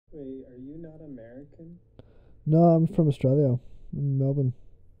not American? No, I'm from Australia, in Melbourne.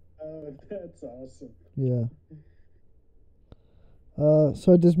 Oh, that's awesome. Yeah.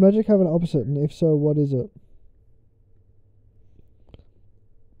 So does magic have an opposite, and if so, what is it?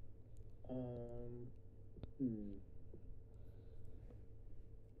 Um, hmm.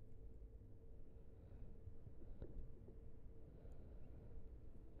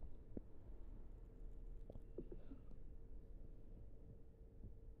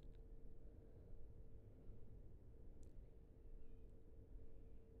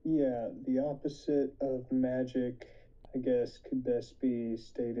 Yeah, the opposite of magic, I guess, could best be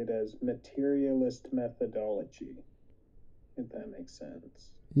stated as materialist methodology, if that makes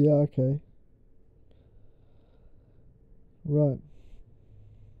sense. Yeah, okay. Right.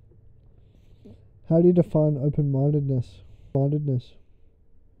 How do you define open-mindedness? Mindedness.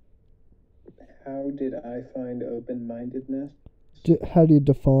 How did I find open-mindedness? How do you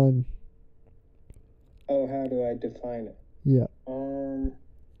define? Oh, how do I define it? Yeah.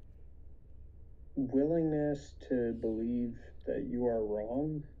 Willingness to believe that you are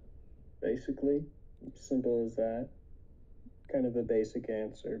wrong, basically. Simple as that. Kind of a basic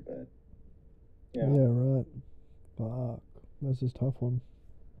answer, but yeah. Yeah, right. Fuck. That's a tough one.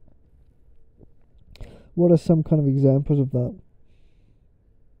 What are some kind of examples of that?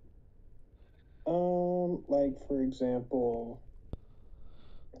 Like for example,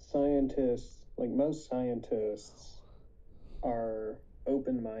 scientists, like most scientists, are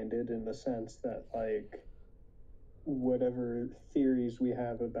open-minded in the sense that like whatever theories we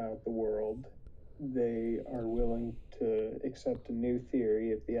have about the world, they are willing to accept a new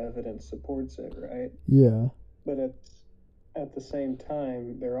theory if the evidence supports it, right? Yeah. But at the same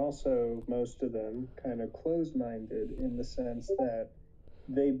time, they're also, most of them, kind of closed-minded in the sense that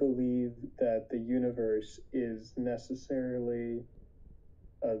they believe that the universe is necessarily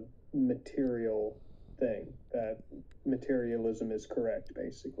a material thing, that materialism is correct,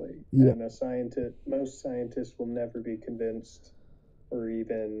 basically. Yeah. And most scientists will never be convinced or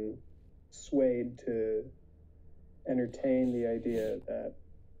even swayed to entertain the idea that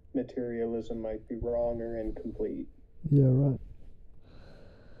materialism might be wrong or incomplete. Yeah, right.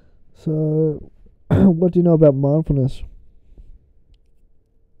 So, what do you know about mindfulness?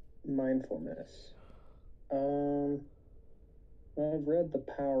 Mindfulness. Um, I've read The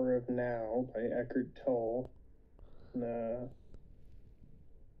Power of Now by Eckhart Tolle. And,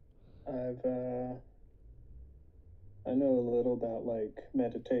 I know a little about like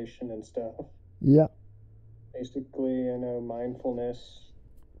meditation and stuff. Yeah. Basically, I know mindfulness.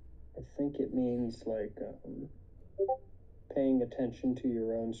 I think it means like paying attention to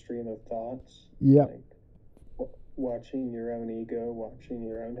your own stream of thoughts, Yeah. like watching your own ego, watching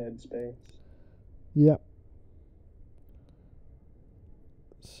your own headspace. Yeah.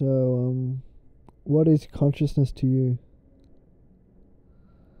 So, what is consciousness to you?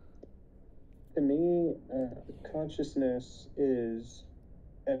 To me, consciousness is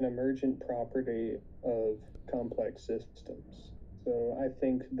an emergent property of complex systems. So I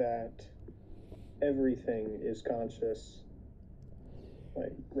think that everything is conscious,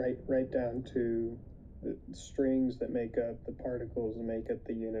 like right down to the strings that make up the particles that make up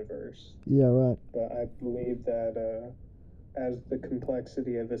the universe. Yeah, right. But I believe that as the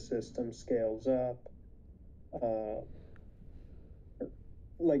complexity of a system scales up, uh,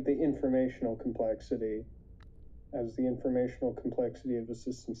 like the informational complexity, as the informational complexity of a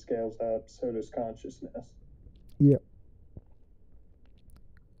system scales up, so does consciousness. Yeah.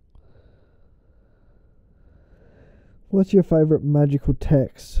 What's your favorite magical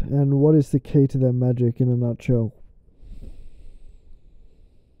text, and what is the key to their magic in a nutshell?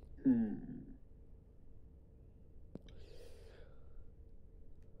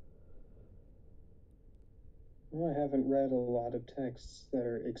 Well, I haven't read a lot of texts that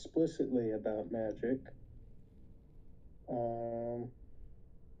are explicitly about magic.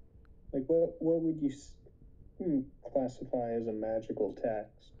 Like what would you classify as a magical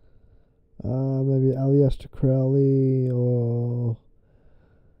text? Maybe Aleister Crowley or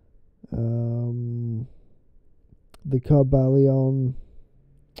the Kybalion,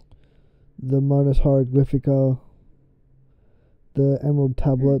 the Monas Hieroglyphica, the Emerald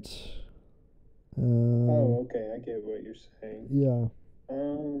Tablets. Oh, okay, I get what you're saying. Yeah.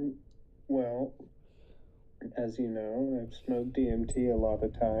 Well, as you know, I've smoked DMT a lot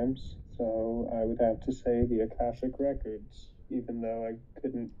of times, so I would have to say the Akashic Records, even though I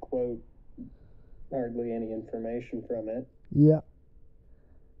couldn't quote hardly any information from it. Yeah.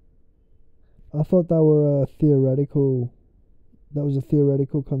 I thought that were a theoretical. That was a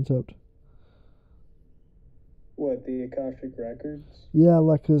theoretical concept. What, the Akashic Records? Yeah,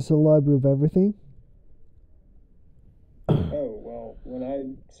 like it's a library of everything. Oh, well, when I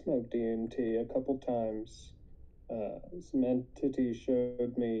smoked DMT a couple times, some entity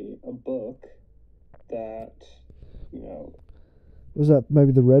showed me a book that, you know, Was that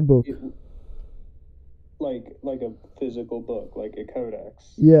maybe the Red Book? it, like a physical book, like a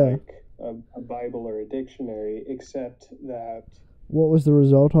codex, Yeah. like a Bible or a dictionary, except that What was the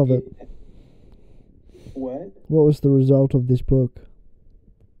result of it? What? What was the result of this book?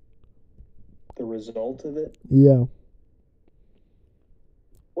 The result of it? Yeah.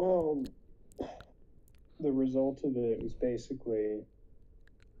 Well, the result of it was basically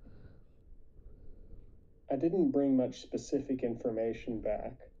I didn't bring much specific information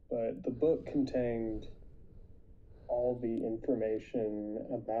back, but the book contained all the information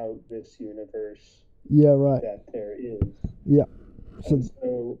about this universe Yeah, right. that there is. Yeah. And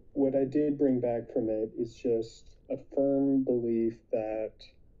so what I did bring back from it is just a firm belief that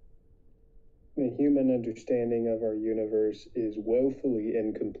the human understanding of our universe is woefully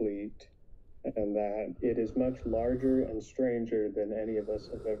incomplete and that it is much larger and stranger than any of us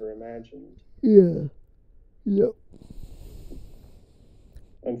have ever imagined. Yeah. Yep.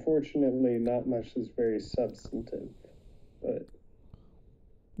 Unfortunately, not much is very substantive, but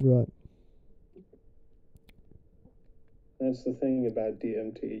Right. that's the thing about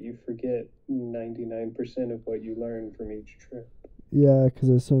DMT. You forget 99% of what you learn from each trip. Yeah, because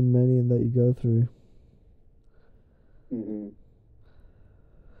there's so many that you go through. Mm-hmm.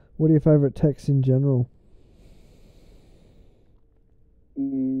 What are your favorite texts in general?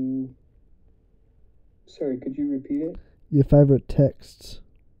 Sorry, could you repeat it? Your favorite texts,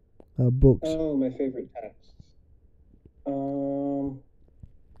 books. Oh, my favorite texts.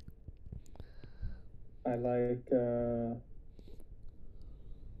 I like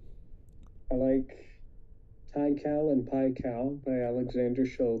Ty Cal and Pi Cal by Alexander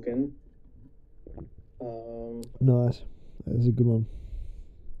Shulgin. Nice. That's a good one.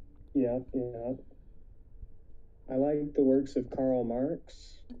 Yeah. I like the works of Karl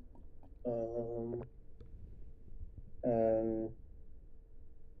Marx. And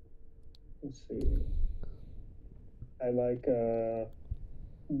let's see. I like The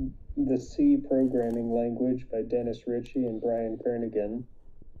C Programming Language by Dennis Ritchie and Brian Kernighan.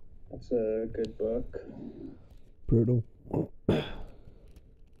 That's a good book. Brutal.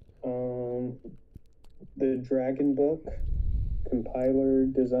 The Dragon Book, Compiler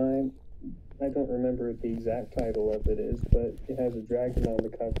Design. I don't remember what the exact title of it is, but it has a dragon on the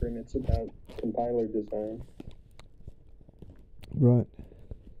cover and it's about compiler design. Right.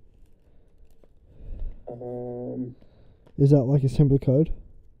 Is that like assembly code?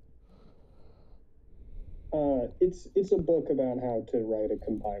 It's a book about how to write a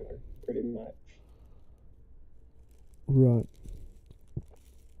compiler, pretty much. Right.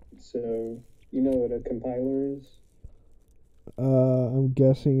 So, you know what a compiler is? I'm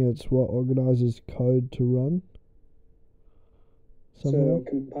guessing it's what organizes code to run. Somehow. So a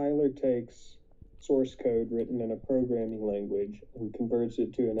compiler takes source code written in a programming language and converts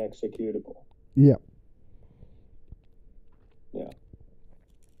it to an executable. Yeah. Yeah.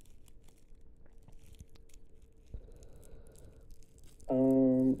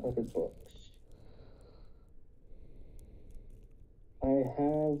 Other books. I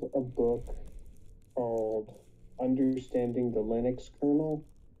have a book called Understanding the Linux Kernel,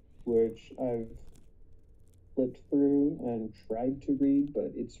 which I've flipped through and tried to read,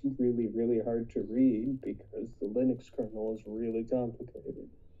 but it's really, really hard to read because the Linux kernel is really complicated.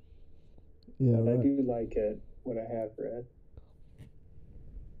 Yeah, but right. I do like it, what I have read.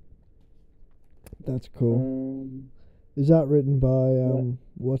 That's cool. Is that written by,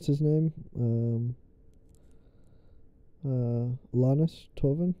 what's his name? Linus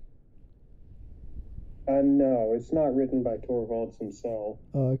Torvald? No, it's not written by Torvalds himself.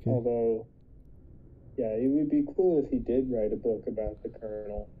 Oh, okay. Although, yeah, it would be cool if he did write a book about the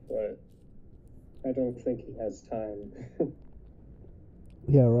kernel, but I don't think he has time.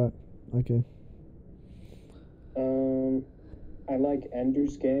 Yeah, right. Okay. I like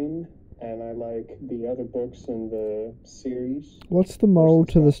Ender's Game, and I like the other books in the series. What's the moral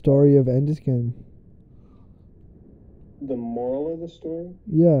to the story of Ender's Game? The moral of the story?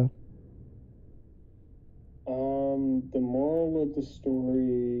 Yeah. The moral of the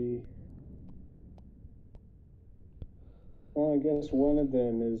story... Well, I guess one of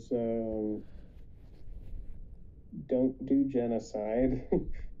them is, don't do genocide.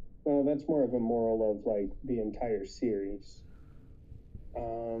 Well, that's more of a moral of, like, the entire series.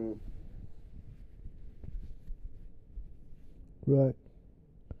 Right.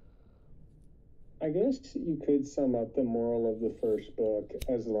 I guess you could sum up the moral of the first book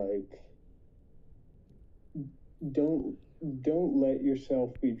as like, don't don't let yourself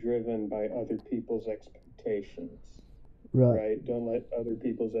be driven by other people's expectations. Right. Right? Don't let other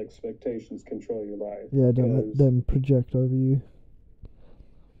people's expectations control your life. Yeah, don't let them project over you.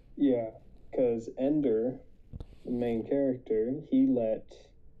 Yeah, because Ender, the main character, he let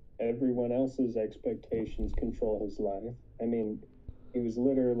everyone else's expectations control his life. I mean, he was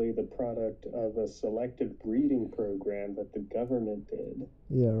literally the product of a selective breeding program that the government did.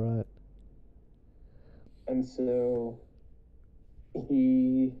 Yeah, right. And so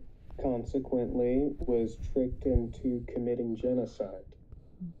he consequently was tricked into committing genocide.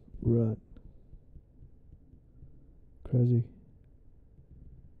 Right. Crazy.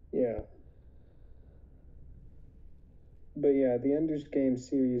 Yeah. But yeah, the Ender's Game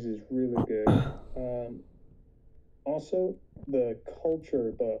series is really good. Also, the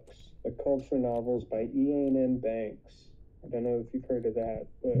culture books, the culture novels by Ian M. Banks. I don't know if you've heard of that,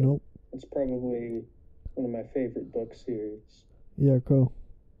 but Nope. it's probably one of my favorite book series. Yeah, cool.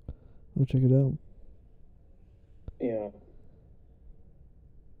 I'll check it out. Yeah.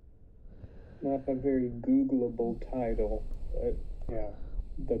 Not a very Googleable title, but yeah,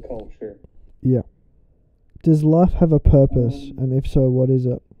 the culture. Yeah. Does life have a purpose? And if so, what is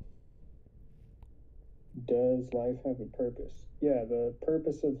it? Does life have a purpose? Yeah, the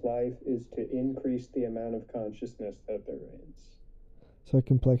purpose of life is to increase the amount of consciousness that there is. So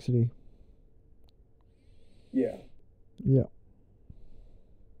complexity. Yeah. Yeah.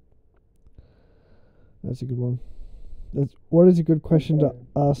 That's a good one. What is a good question to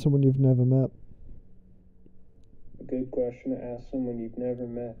ask someone you've never met? A good question to ask someone you've never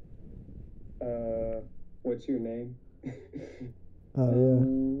met. What's your name?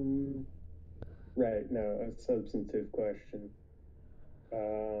 Yeah. Right, no, a substantive question.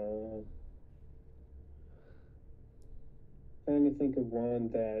 Trying to think of one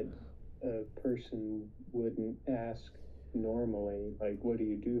that a person wouldn't ask normally, like, what do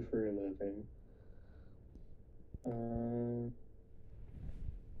you do for a living?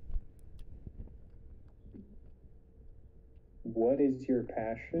 What is your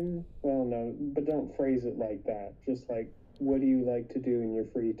passion? Well, no, but don't phrase it like that. Just like, what do you like to do in your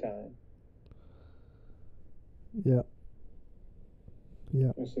free time? Yeah.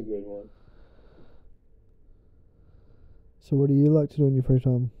 Yeah. That's a good one. So what do you like to do in your free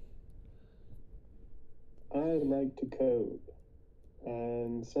time? I like to code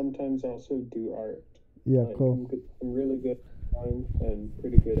and sometimes also do art. Yeah, like, cool. I'm really good at drawing and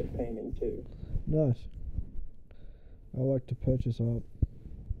pretty good at painting too. Nice. I like to purchase art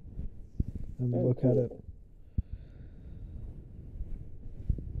and look at it.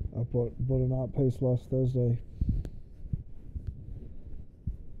 I bought an art piece last Thursday.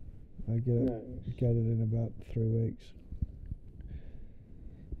 I get it in about 3 weeks.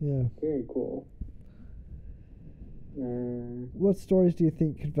 Yeah. Very cool. What stories do you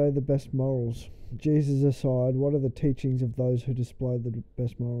think convey the best morals? Jesus aside, what are the teachings of those who display the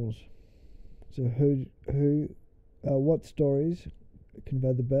best morals? So what stories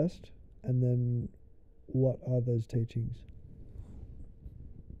convey the best, and then what are those teachings?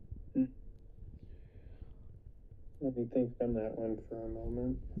 Let me think on that one for a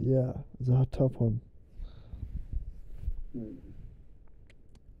moment. Yeah, it's a tough one.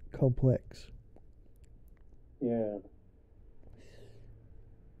 Complex. Yeah.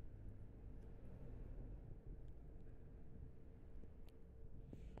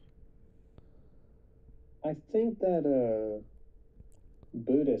 I think that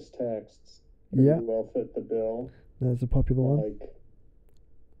Buddhist texts pretty well fit the bill. That's a popular one.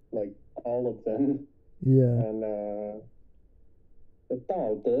 Like all of them. Yeah. And the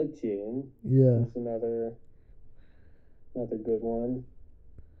Dao De Jing is another good one.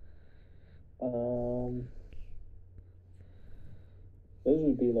 Those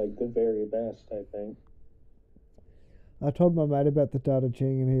would be like the very best, I think. I told my mate about the Tao Te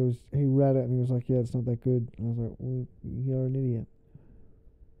Ching, and he read it and he was like, "Yeah, it's not that good." And I was like, "Well, you're an idiot."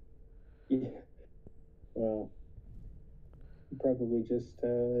 Yeah. Well, you probably just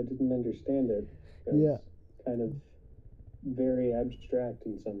didn't understand it. Yeah. It's kind of very abstract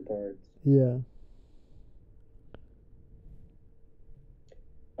in some parts. Yeah.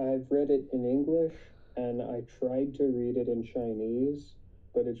 I've read it in English, and I tried to read it in Chinese,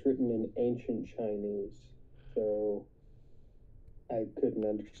 but it's written in ancient Chinese, so I couldn't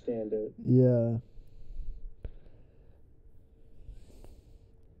understand it. Yeah.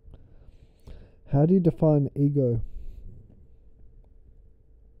 How do you define ego?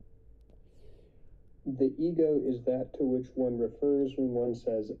 The ego is that to which one refers when one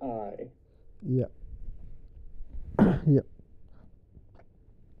says I. Yeah. Yeah.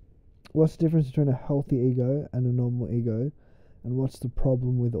 What's the difference between a healthy ego and a normal ego? And what's the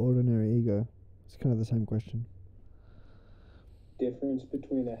problem with ordinary ego? It's kind of the same question. Difference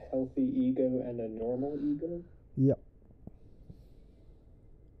between a healthy ego and a normal ego? Yeah.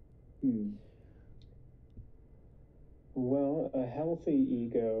 Well, a healthy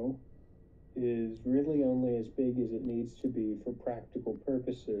ego is really only as big as it needs to be for practical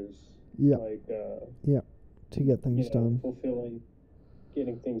purposes. Yeah. Like, Yeah. To get things done.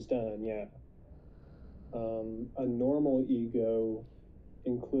 Getting things done, yeah. A normal ego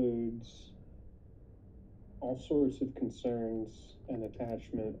includes all sorts of concerns and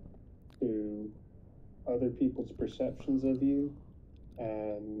attachment to other people's perceptions of you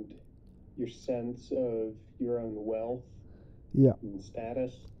and your sense of your own wealth Yeah. and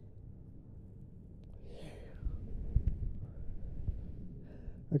status.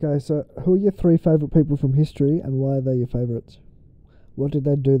 Okay, so who are your 3 favourite people from history and why are they your favourites? What did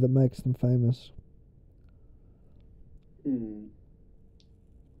they do that makes them famous? There's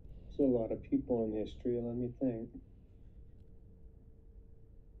a lot of people in history, let me think.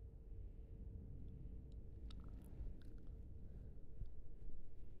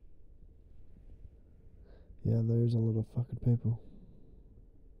 Yeah, there's a lot of fucking people.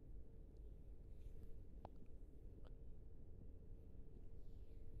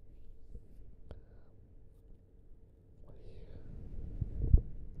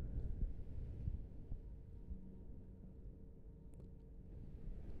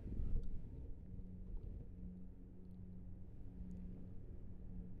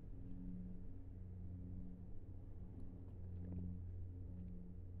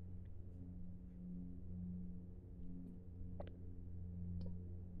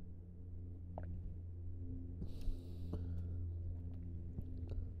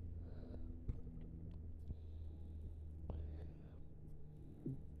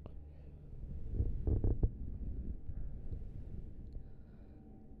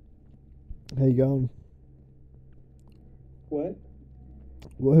 How you going? What?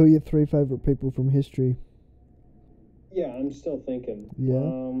 Well, who are your 3 favourite people from history? Yeah, I'm still thinking.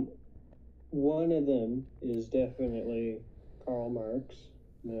 Yeah. One of them is definitely Karl Marx.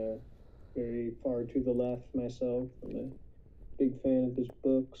 Very far to the left myself. I'm a big fan of his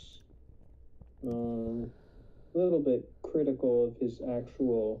books. A little bit critical of his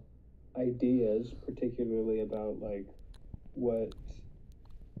actual ideas, particularly about like what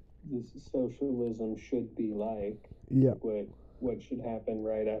this socialism should be like. Yeah. Like what should happen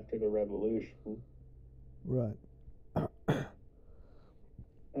right after the revolution. Right.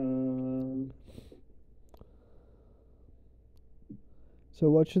 So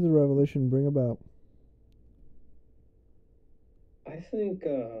what should the revolution bring about? I think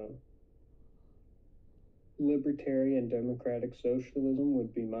libertarian democratic socialism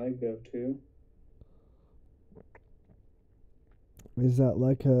would be my go-to. Is that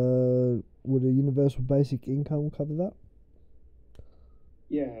like would a universal basic income cover that?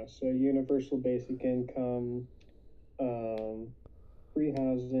 Yeah, so universal basic income, free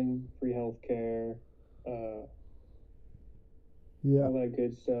housing, free healthcare, Yeah. all that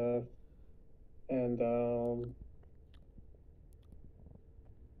good stuff, and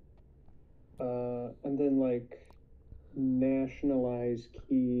then like nationalize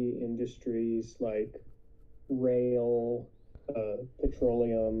key industries like rail,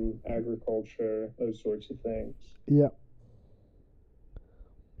 petroleum, agriculture, those sorts of things. Yeah.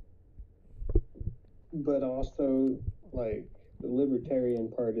 But also, like, the libertarian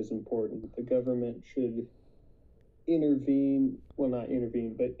part is important. The government should intervene, well, not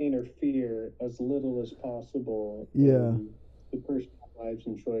intervene, but interfere as little as possible Yeah. in the personal lives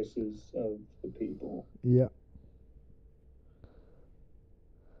and choices of the people. Yeah.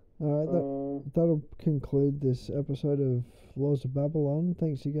 All right, that'll conclude this episode of Laws of Babylon.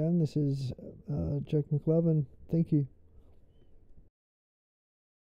 Thanks again. This is Jack McLovin. Thank you.